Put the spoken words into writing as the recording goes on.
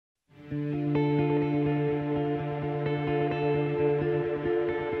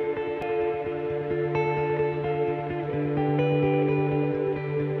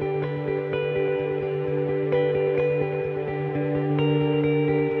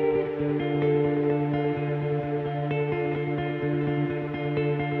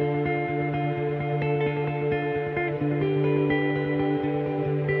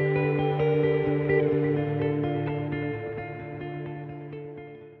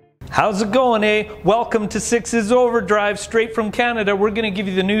How's it going, eh? Welcome to Sixthisoverdrive, straight from Canada. We're going to give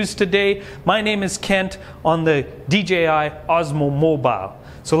you the news today. My name is Kent on the DJI Osmo Mobile.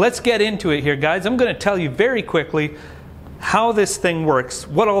 So let's get into it here, guys. I'm going to tell you very quickly how this thing works,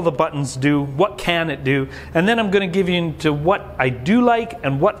 what all the buttons do, what can it do, and then I'm going to give you into what I do like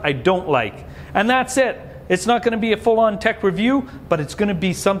and what I don't like. And that's it. It's not going to be a full-on tech review, but it's going to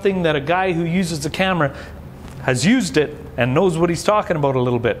be something that a guy who uses the camera has used it and knows what he's talking about a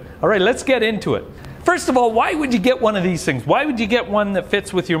little bit. All right, let's get into it. First of all, why would you get one of these things? Why would you get one that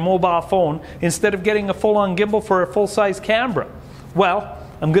fits with your mobile phone instead of getting a full-on gimbal for a full-size camera? Well,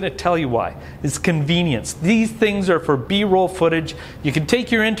 I'm going to tell you why. It's convenience. These things are for B-roll footage. You can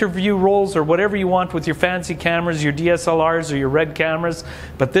take your interview rolls or whatever you want with your fancy cameras, your DSLRs or your RED cameras,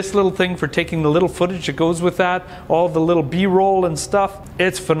 but this little thing for taking the little footage that goes with that, all the little B-roll and stuff,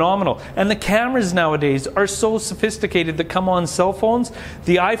 it's phenomenal. And the cameras nowadays are so sophisticated that come on cell phones.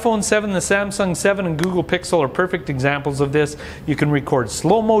 The iPhone 7, the Samsung 7 and Google Pixel are perfect examples of this. You can record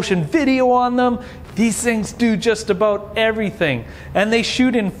slow motion video on them. These things do just about everything. And they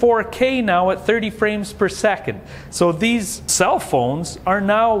shoot in 4K now at 30 frames per second. So these cell phones are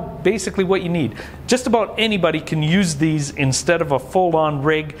now basically what you need. Just about anybody can use these instead of a full-on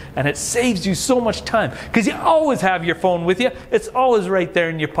rig, and it saves you so much time because you always have your phone with you. It's always right there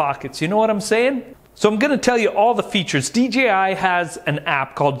in your pockets. You know what I'm saying? So I'm going to tell you all the features. DJI has an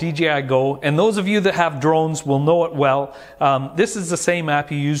app called DJI Go, and those of you that have drones will know it well. This is the same app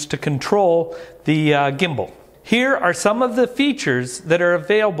you use to control the gimbal. Here are some of the features that are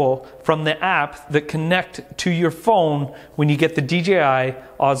available from the app that connect to your phone when you get the DJI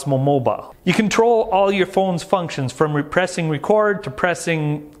Osmo Mobile. You control all your phone's functions, from pressing record to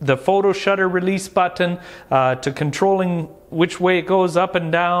pressing the photo shutter release button to controlling which way it goes up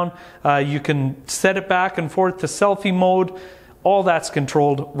and down. You can set it back and forth to selfie mode. All that's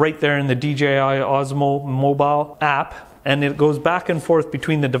controlled right there in the DJI Osmo Mobile app. And it goes back and forth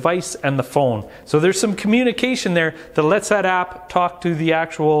between the device and the phone. So there's some communication there that lets that app talk to the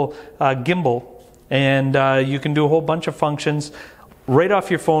actual gimbal, and you can do a whole bunch of functions right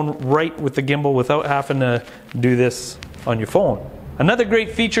off your phone, right with the gimbal, without having to do this on your phone. Another great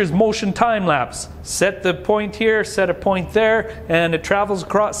feature is motion time lapse. Set the point here, set a point there, and it travels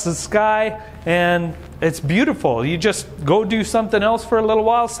across the sky, and it's beautiful. You just go do something else for a little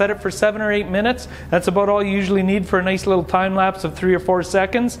while, set it for 7 or 8 minutes. That's about all you usually need for a nice little time lapse of 3 or 4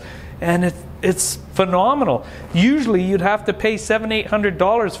 seconds, and it's phenomenal. Usually you'd have to pay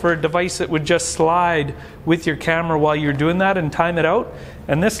 $700–800 for a device that would just slide with your camera while you're doing that and time it out.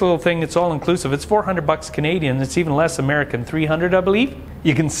 And this little thing, it's all inclusive. It's 400 bucks Canadian. It's even less American, 300 I believe.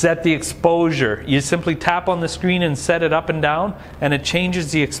 You can set the exposure. You simply tap on the screen and set it up and down, and it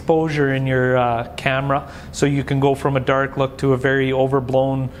changes the exposure in your camera. So you can go from a dark look to a very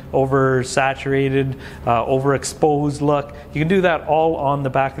overblown, oversaturated, overexposed look. You can do that all on the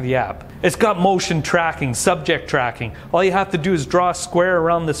back of the app. It's got motion tracking, subject tracking. All you have to do is draw a square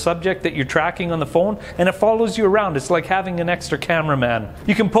around the subject that you're tracking on the phone, and it follows you around. It's like having an extra cameraman.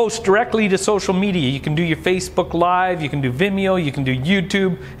 You can post directly to social media. You can do your Facebook Live, you can do Vimeo, you can do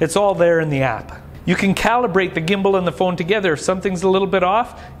YouTube. It's all there in the app. You can calibrate the gimbal and the phone together. If something's a little bit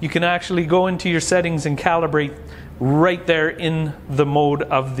off, you can actually go into your settings and calibrate right there in the mode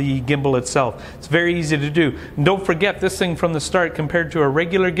of the gimbal itself. It's very easy to do. And don't forget, this thing from the start, compared to a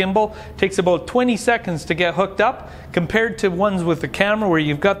regular gimbal, takes about 20 seconds to get hooked up, compared to ones with the camera where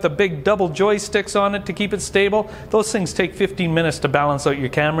you've got the big double joysticks on it to keep it stable. Those things take 15 minutes to balance out your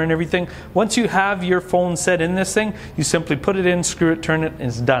camera and everything. Once you have your phone set in this thing, you simply put it in, screw it, turn it, and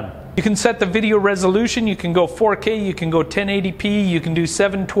it's done. You can set the video resolution. You can go 4K, you can go 1080p, you can do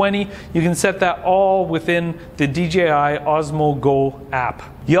 720. You can set that all within the DJI Osmo Go app.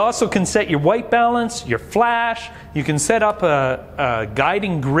 You also can set your white balance, your flash. You can set up a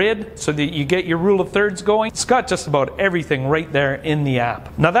guiding grid so that you get your rule of thirds going. It's got just about everything right there in the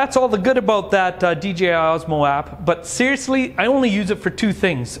app. Now that's all the good about that DJI Osmo app, but seriously, I only use it for 2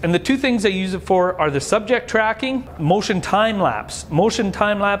 things. And the 2 things I use it for are the subject tracking, motion time lapse. Motion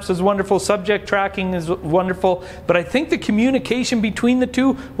time lapse is wonderful, subject tracking is wonderful, but I think the communication between the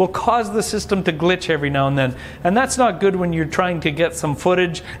two will cause the system to glitch every now and then. And that's not good when you're trying to get some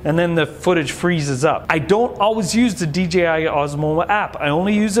footage and then the footage freezes up. I don't always use the DJI Osmo app. I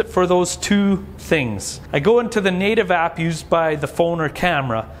only use it for those 2 things. I go into the native app used by the phone or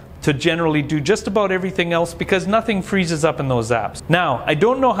camera, to generally do just about everything else because nothing freezes up in those apps. Now, I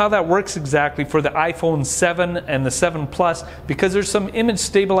don't know how that works exactly for the iPhone 7 and the 7 Plus because there's some image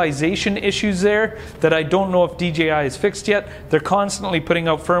stabilization issues there that I don't know if DJI has fixed yet. They're constantly putting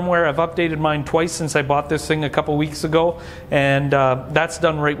out firmware. I've updated mine twice since I bought this thing a couple weeks ago, and that's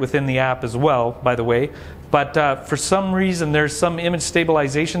done right within the app as well, by the way. But for some reason, there's some image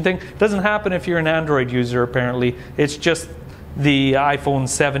stabilization thing. It doesn't happen if you're an Android user, apparently. It's just the iPhone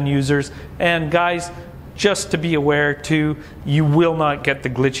 7 users. And guys, just to be aware too, you will not get the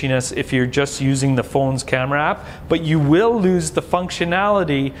glitchiness if you're just using the phone's camera app, but you will lose the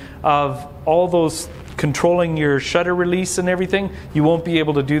functionality of all those controlling your shutter release and everything. You won't be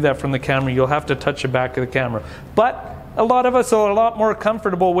able to do that from the camera. You'll have to touch the back of the camera. But a lot of us are a lot more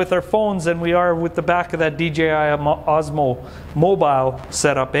comfortable with our phones than we are with the back of that DJI Osmo Mobile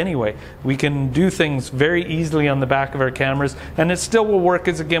setup anyway. We can do things very easily on the back of our cameras, and it still will work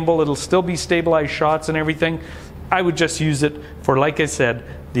as a gimbal. It'll still be stabilized shots and everything. I would just use it for, like I said,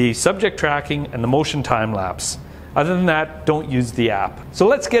 the subject tracking and the motion time lapse. Other than that, don't use the app. So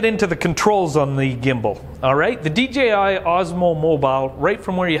let's get into the controls on the gimbal. All right, the DJI Osmo Mobile, right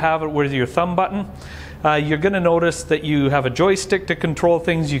from where you have it with your thumb button, you're going to notice that you have a joystick to control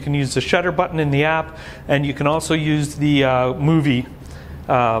things. You can use the shutter button in the app, and you can also use the movie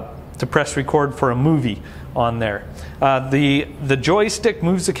to press record for a movie on there. The joystick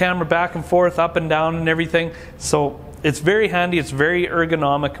moves the camera back and forth, up and down and everything. So it's very handy, it's very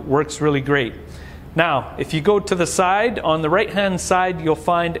ergonomic, works really great. Now, if you go to the side, on the right-hand side, you'll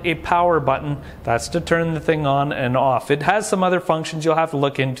find a power button. That's to turn the thing on and off. It has some other functions. You'll have to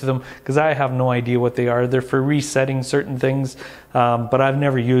look into them because I have no idea what they are. They're for resetting certain things, but I've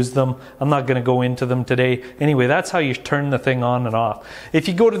never used them. I'm not going to go into them today. Anyway, that's how you turn the thing on and off. If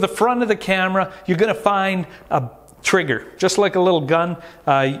you go to the front of the camera, you're going to find a trigger, just like a little gun.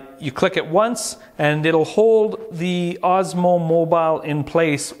 You click it once and it'll hold the Osmo Mobile in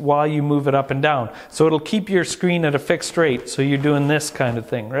place while you move it up and down. So it'll keep your screen at a fixed rate. So you're doing this kind of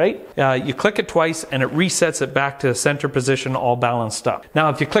thing, right? You click it twice and it resets it back to the center position, all balanced up. Now,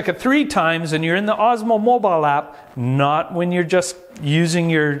 if you click it 3 times and you're in the Osmo Mobile app, not when you're just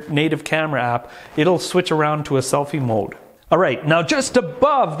using your native camera app, it'll switch around to a selfie mode. All right, now just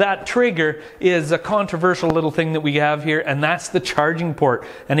above that trigger is a controversial little thing that we have here, and that's the charging port.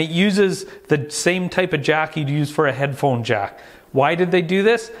 And it uses the same type of jack you'd use for a headphone jack. Why did they do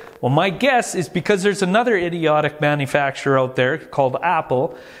this? Well, my guess is because there's another idiotic manufacturer out there called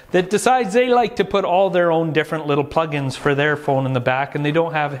Apple that decides they like to put all their own different little plugins for their phone in the back, and they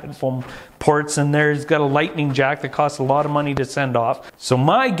don't have headphone ports, and there's got a lightning jack that costs a lot of money to send off. So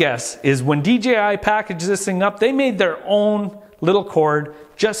my guess is when DJI packaged this thing up, they made their own little cord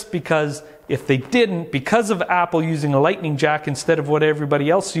just because if they didn't, because of Apple using a lightning jack instead of what everybody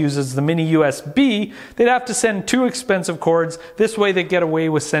else uses, the mini USB, they'd have to send 2 expensive cords. This way they get away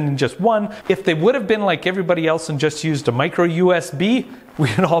with sending just 1. If they would have been like everybody else and just used a micro USB,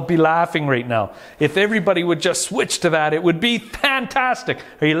 we'd all be laughing right now. If everybody would just switch to that, it would be fantastic.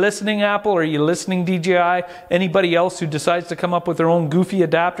 Are you listening, Apple? Are you listening, DJI? Anybody else who decides to come up with their own goofy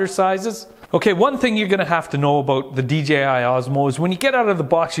adapter sizes? Okay, one thing you're going to have to know about the DJI Osmo is when you get out of the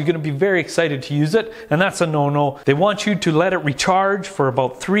box, you're going to be very excited to use it, and that's a no-no. They want you to let it recharge for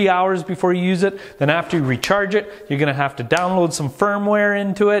about 3 hours before you use it. Then after you recharge it, you're going to have to download some firmware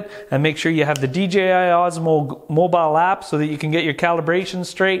into it and make sure you have the DJI Osmo Mobile app so that you can get your calibration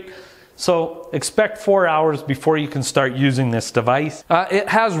straight. So expect 4 hours before you can start using this device. It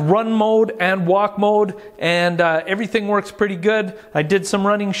has run mode and walk mode, and everything works pretty good. I did some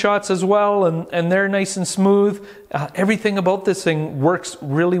running shots as well, and they're nice and smooth. Everything about this thing works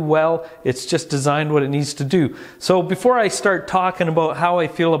really well. It's just designed what it needs to do. So before I start talking about how I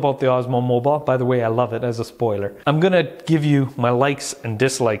feel about the Osmo Mobile, by the way, I love it as a spoiler, I'm going to give you my likes and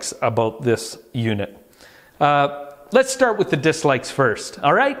dislikes about this unit. Let's start with the dislikes first,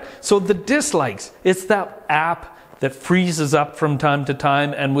 all right? So the dislikes, it's that app that freezes up from time to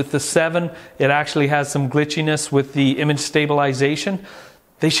time, and with the 7, it actually has some glitchiness with the image stabilization.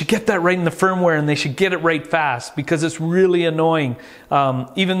 They should get that right in the firmware, and they should get it right fast because it's really annoying.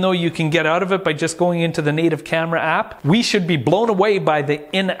 Even though you can get out of it by just going into the native camera app, we should be blown away by the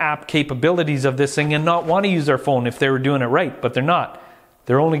in-app capabilities of this thing and not want to use our phone if they were doing it right, but they're not.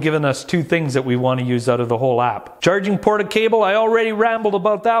 They're only giving us 2 things that we want to use out of the whole app. Charging port and cable, I already rambled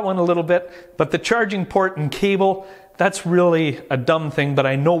about that one a little bit, but the charging port and cable, that's really a dumb thing, but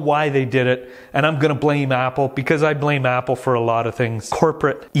I know why they did it, and I'm going to blame Apple because I blame Apple for a lot of things.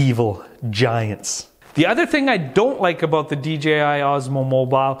 Corporate evil giants. The other thing I don't like about the DJI Osmo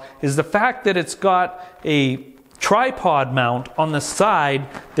Mobile is the fact that it's got a tripod mount on the side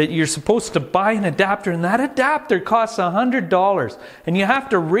that you're supposed to buy an adapter, and that adapter costs $100, and you have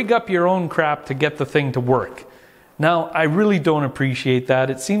to rig up your own crap to get the thing to work. Now, I really don't appreciate that.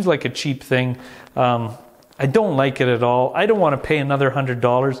 It seems like a cheap thing. I don't like it at all. I don't want to pay another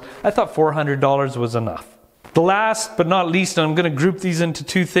 $100. I thought $400 was enough. The last but not least, and I'm going to group these into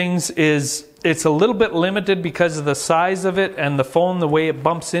two things, is it's a little bit limited because of the size of it and the phone, the way it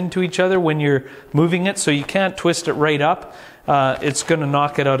bumps into each other when you're moving it, so you can't twist it right up. It's going to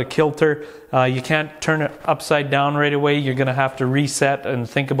knock it out of kilter. You can't turn it upside down right away. You're going to have to reset and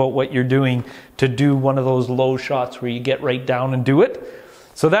think about what you're doing to do one of those low shots where you get right down and do it.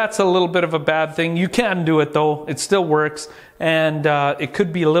 So that's a little bit of a bad thing. You can do it though. It still works. And it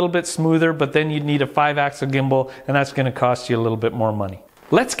could be a little bit smoother, but then you'd need a 5-axle gimbal, and that's going to cost you a little bit more money.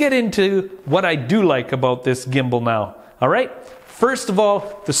 Let's get into what I do like about this gimbal now. All right? First of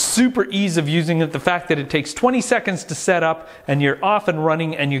all, the super ease of using it, the fact that it takes 20 seconds to set up and you're off and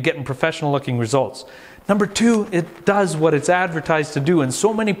running and you're getting professional looking results. Number two, it does what it's advertised to do, and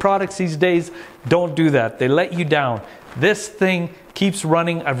so many products these days don't do that. They let you down. This thing keeps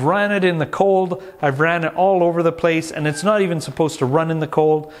running. I've ran it in the cold. I've ran it all over the place, and it's not even supposed to run in the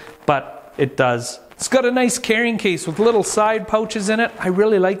cold, but it does. It's got a nice carrying case with little side pouches in it. I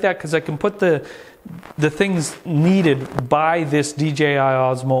really like that because I can put the things needed by this DJI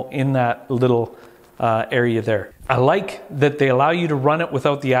Osmo in that little area there. I like that they allow you to run it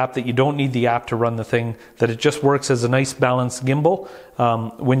without the app, that you don't need the app to run the thing, that it just works as a nice balanced gimbal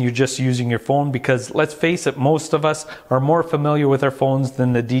when you're just using your phone, because let's face it, most of us are more familiar with our phones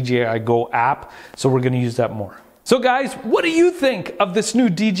than the DJI Go app, so we're going to use that more. So guys, what do you think of this new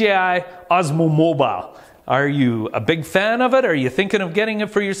DJI Osmo Mobile? Are you a big fan of it? Are you thinking of getting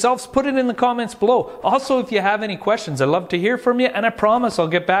it for yourselves? Put it in the comments below. Also, if you have any questions, I'd love to hear from you, and I promise I'll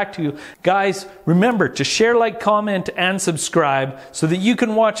get back to you. Guys, remember to share, like, comment, and subscribe so that you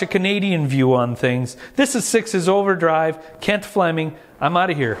can watch a Canadian view on things. This is Sixthisoverdrive. Kent Fleming. I'm out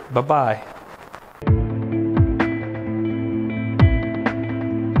of here. Bye-bye.